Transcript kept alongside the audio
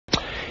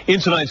In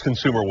tonight's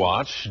Consumer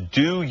Watch,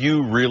 do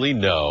you really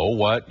know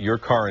what your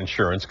car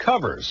insurance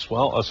covers?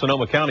 Well, a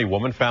Sonoma County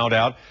woman found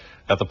out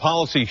that the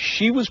policy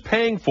she was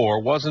paying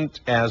for wasn't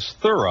as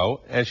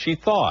thorough as she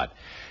thought.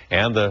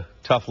 And the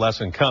tough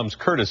lesson comes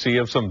courtesy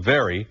of some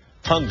very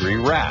hungry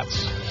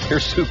rats.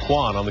 Here's Sue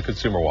Kwan on the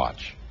Consumer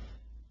Watch.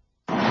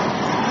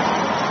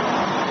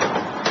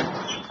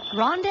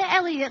 Rhonda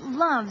Elliott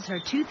loves her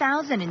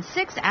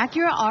 2006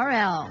 Acura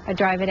RL. I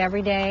drive it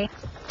every day.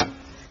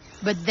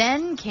 But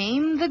then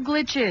came the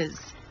glitches.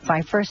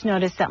 I first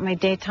noticed that my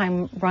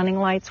daytime running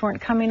lights weren't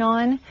coming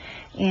on,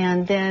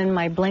 and then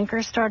my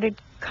blinker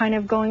started kind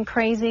of going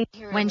crazy.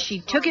 When she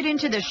took it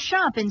into the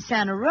shop in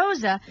Santa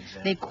Rosa,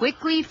 they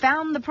quickly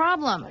found the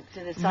problem.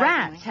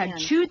 Rats had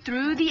chewed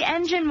through the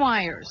engine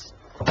wires.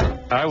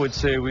 I would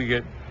say we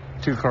get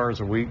 2 cars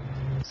a week.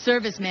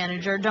 Service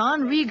manager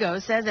Don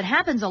Rigo says it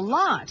happens a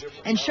lot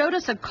and showed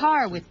us a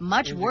car with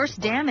much worse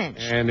damage.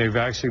 And they've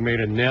actually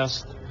made a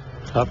nest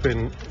up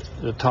in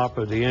the top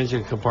of the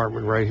engine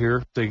compartment right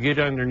here. They get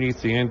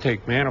underneath the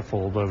intake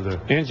manifold of the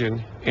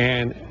engine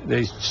and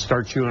they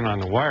start chewing on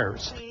the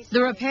wires.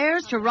 The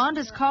repairs to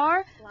Rhonda's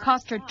car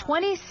cost her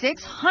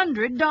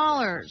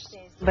 $2,600.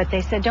 But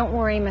they said, don't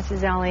worry,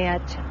 Mrs.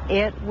 Elliott,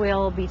 it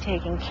will be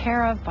taken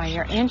care of by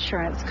your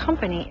insurance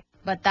company.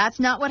 But that's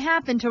not what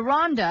happened to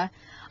Rhonda.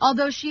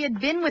 Although she had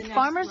been with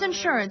Farmers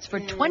Insurance for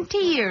 20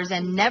 years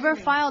and never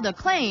filed a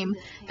claim,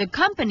 the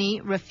company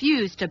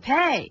refused to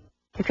pay.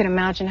 You can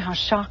imagine how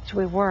shocked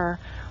we were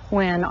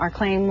when our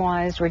claim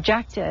was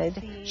rejected.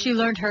 She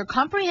learned her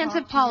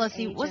comprehensive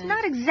policy was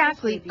not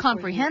exactly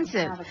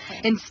comprehensive.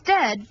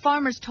 Instead,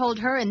 Farmers told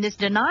her in this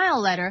denial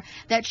letter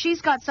that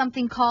she's got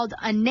something called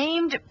a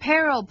named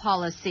peril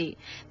policy.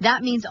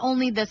 That means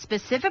only the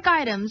specific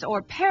items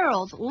or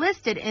perils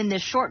listed in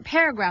this short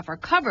paragraph are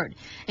covered,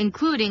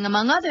 including,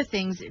 among other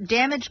things,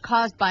 damage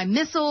caused by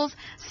missiles,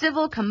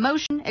 civil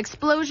commotion,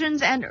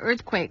 explosions, and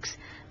earthquakes.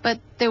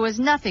 But there was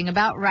nothing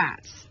about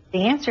rats.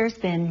 The answer's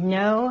been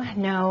no,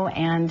 no,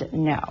 and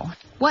no.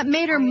 What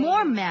made her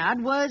more mad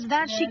was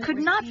that she could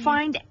not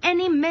find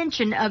any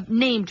mention of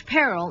named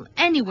peril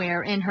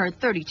anywhere in her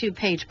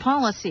 32-page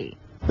policy.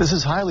 This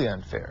is highly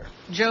unfair.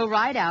 Joe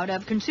Rideout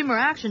of Consumer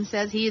Action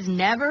says he has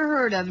never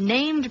heard of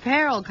named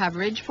peril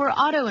coverage for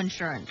auto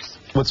insurance.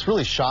 What's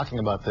really shocking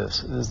about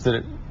this is that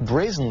it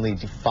brazenly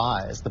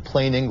defies the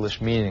plain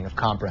English meaning of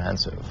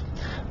comprehensive.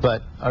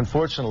 But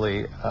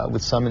unfortunately,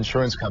 with some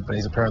insurance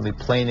companies, apparently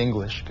plain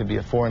English could be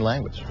a foreign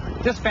language.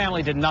 This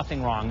family did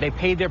nothing wrong. They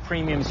paid their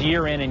premiums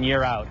year in and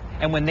year out.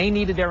 And when they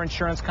needed their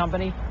insurance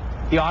company,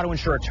 the auto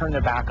insurer turned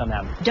their back on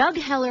them. Doug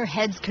Heller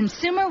heads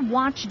Consumer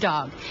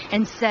Watchdog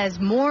and says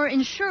more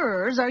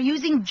insurers are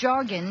using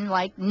jargon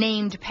like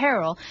named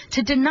peril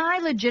to deny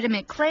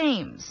legitimate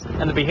claims.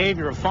 And the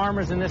behavior of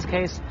Farmers in this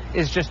case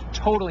is just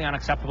totally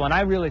unacceptable. And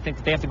I really think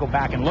that they have to go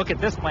back and look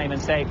at this claim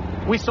and say,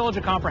 we sold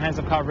you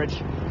comprehensive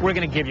coverage. We're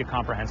going to give you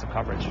comprehensive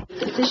coverage.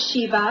 This is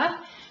Sheba,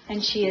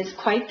 and she is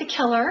quite the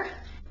killer.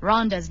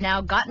 Rhonda's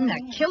now gotten a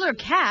killer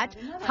cat,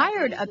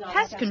 hired a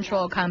pest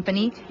control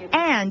company,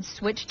 and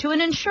switched to an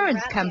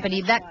insurance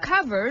company that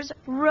covers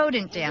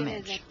rodent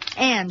damage.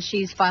 And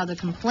she's filed a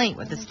complaint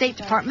with the State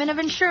Department of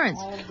Insurance,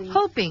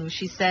 hoping,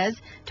 she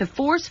says, to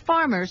force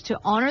farmers to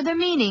honor the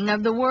meaning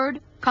of the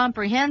word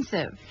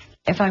comprehensive.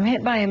 If I'm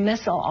hit by a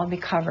missile, I'll be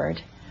covered.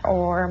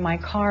 Or my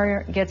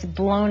car gets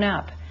blown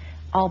up,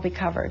 I'll be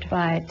covered.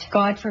 But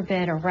God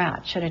forbid a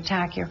rat should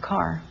attack your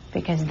car,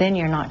 because then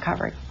you're not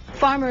covered.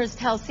 Farmers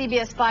tell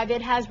CBS 5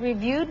 it has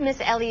reviewed Miss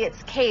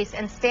Elliott's case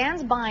and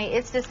stands by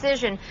its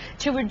decision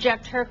to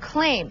reject her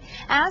claim.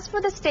 As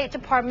for the State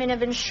Department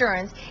of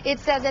Insurance, it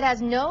says it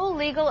has no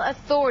legal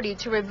authority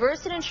to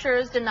reverse an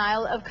insurer's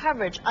denial of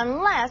coverage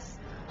unless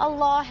a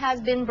law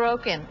has been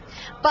broken.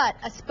 But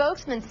a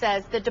spokesman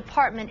says the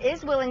department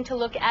is willing to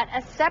look at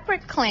a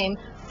separate claim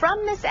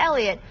from Miss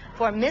Elliott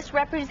for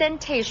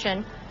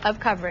misrepresentation of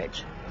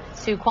coverage.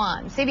 Sue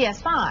Kwan, CBS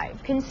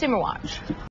 5 Consumer Watch.